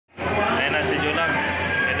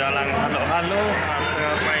dalang halo-halo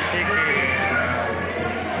at fried chicken.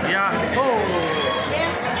 Yahoo!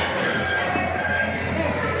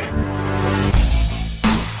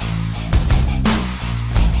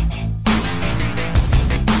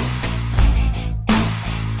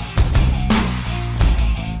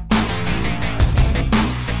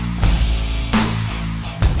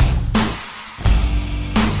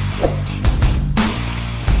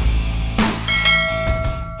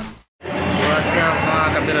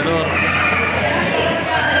 By Birador.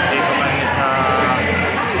 Dito kami sa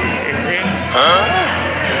SM.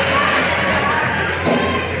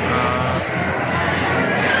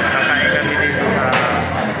 Nakakain kami dito sa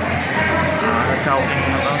chowking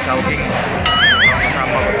na to, chowking.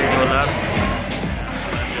 Kasama ko si Jolags.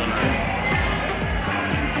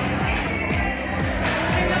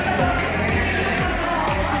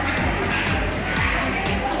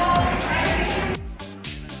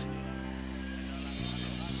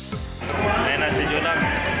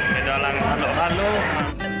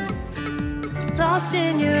 Lost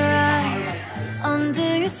in your eyes,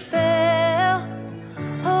 under your spell.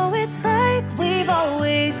 Oh, it's like we've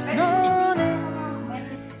always known it.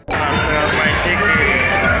 Fried chicken.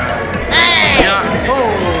 Yahoo!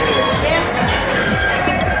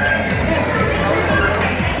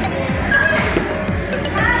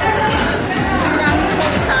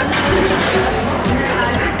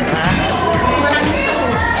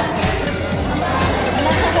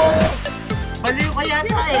 Baliw ka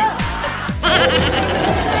yata eh.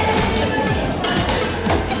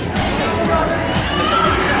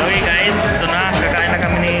 Okay guys, ito na. Kakain na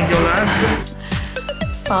kami ni Jolags.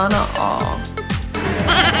 Sana all.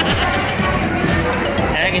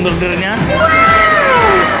 In-order niya.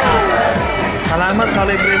 Salamat sa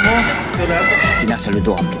libre mo, Jolags.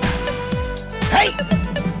 Pinasaludoan kita. Hey!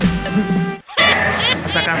 At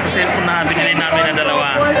saka sa cellphone na binili namin na dalawa.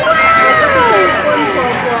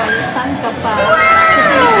 Saan ka pa?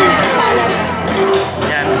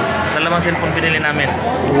 Yan, dalawang cellphone binili namin.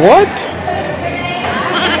 What?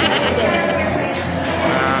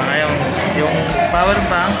 Ngayon, yung power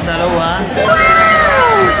bank, dalawa.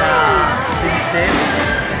 Set.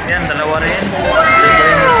 Yan, dalawa rin.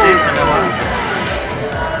 Set, dalawa.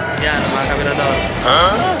 Yan, mga kabirador.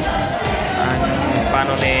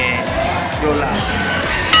 Paano ni Yola?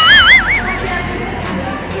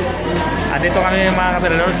 Dito kami mga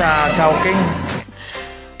kabirador sa chowking.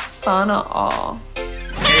 Sana all.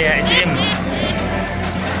 Kaya itim.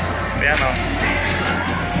 Ayan o.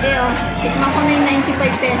 Hindi o, tikman ko na yung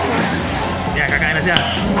 95 pesos. Yan, kakain na siya.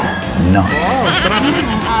 No. Oh, sarap.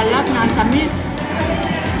 Ang alat na ang tamis.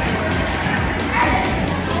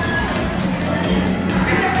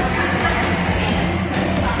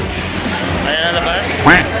 Ayan na labas.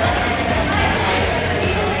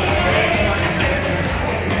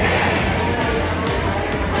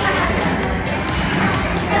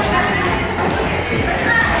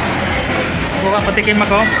 Buka, patikim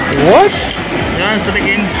ako. What? Yan,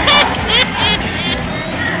 patikim.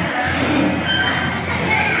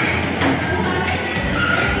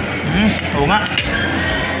 Oo nga.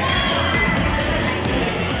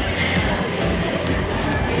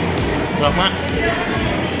 Sarap nga.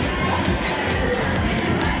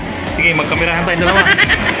 Sige, magkamerahan tayo dalawa.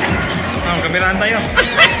 Magkamerahan tayo.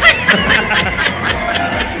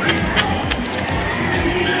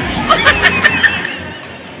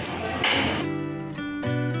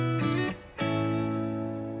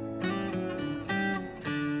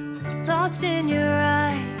 Lost in your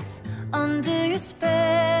eyes, under your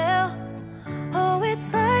spell. Oh, it's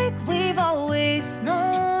like we've always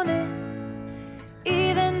known it.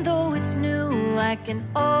 Even though it's new, I can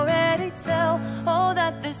already tell. Oh,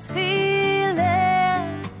 that this feeling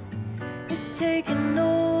is taking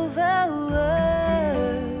over.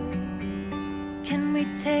 Can we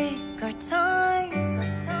take our time?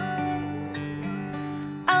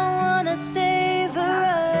 I wanna savor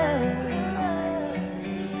us.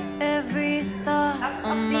 Every thought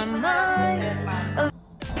on my mind.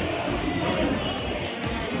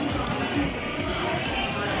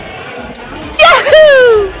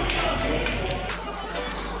 Yahoo!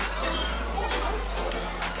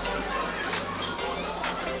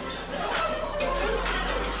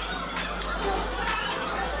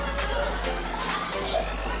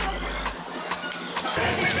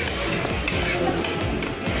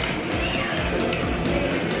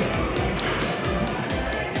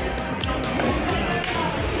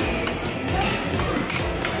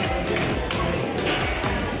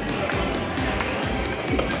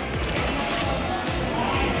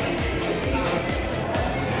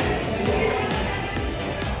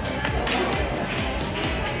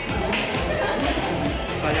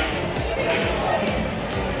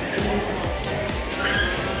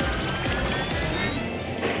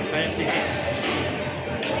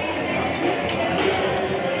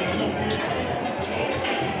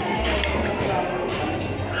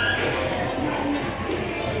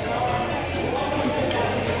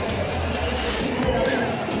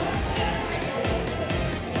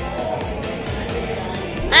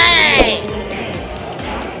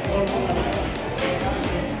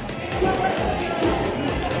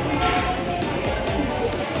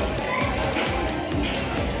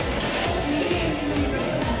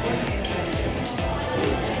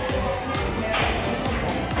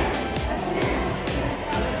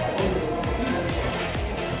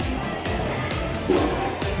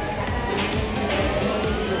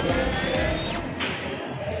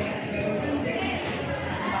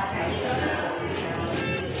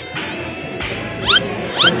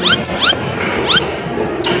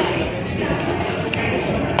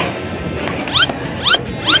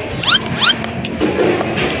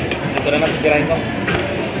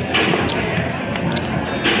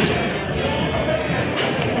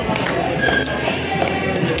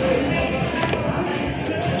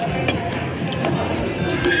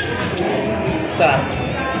 Sarap.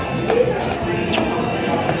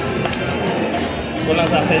 Kulang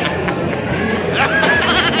sa asin.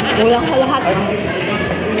 Kulang sa lahat.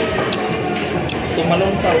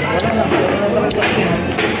 Tumalong pa. Wala na sa asin.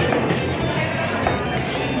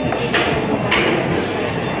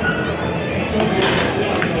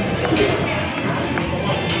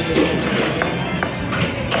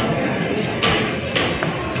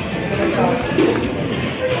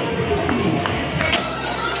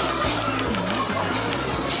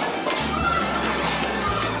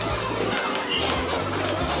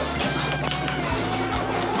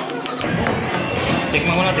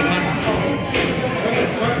 Tikman mo na, tikman.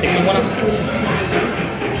 Tikman mo na.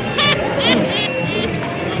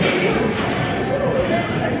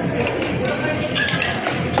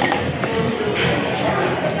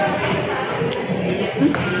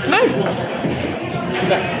 Ay!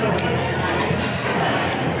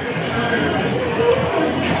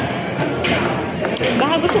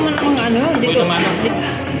 Baka gusto mo ng ano? Dito.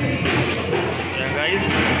 Yan guys.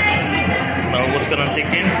 Naubos ko ng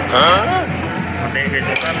chicken. Matay guys,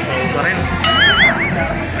 naubos ka rin.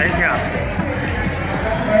 Ayos siya.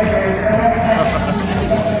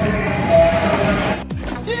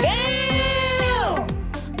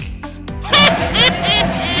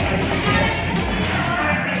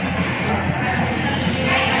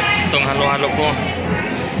 Itong halo-halo ko.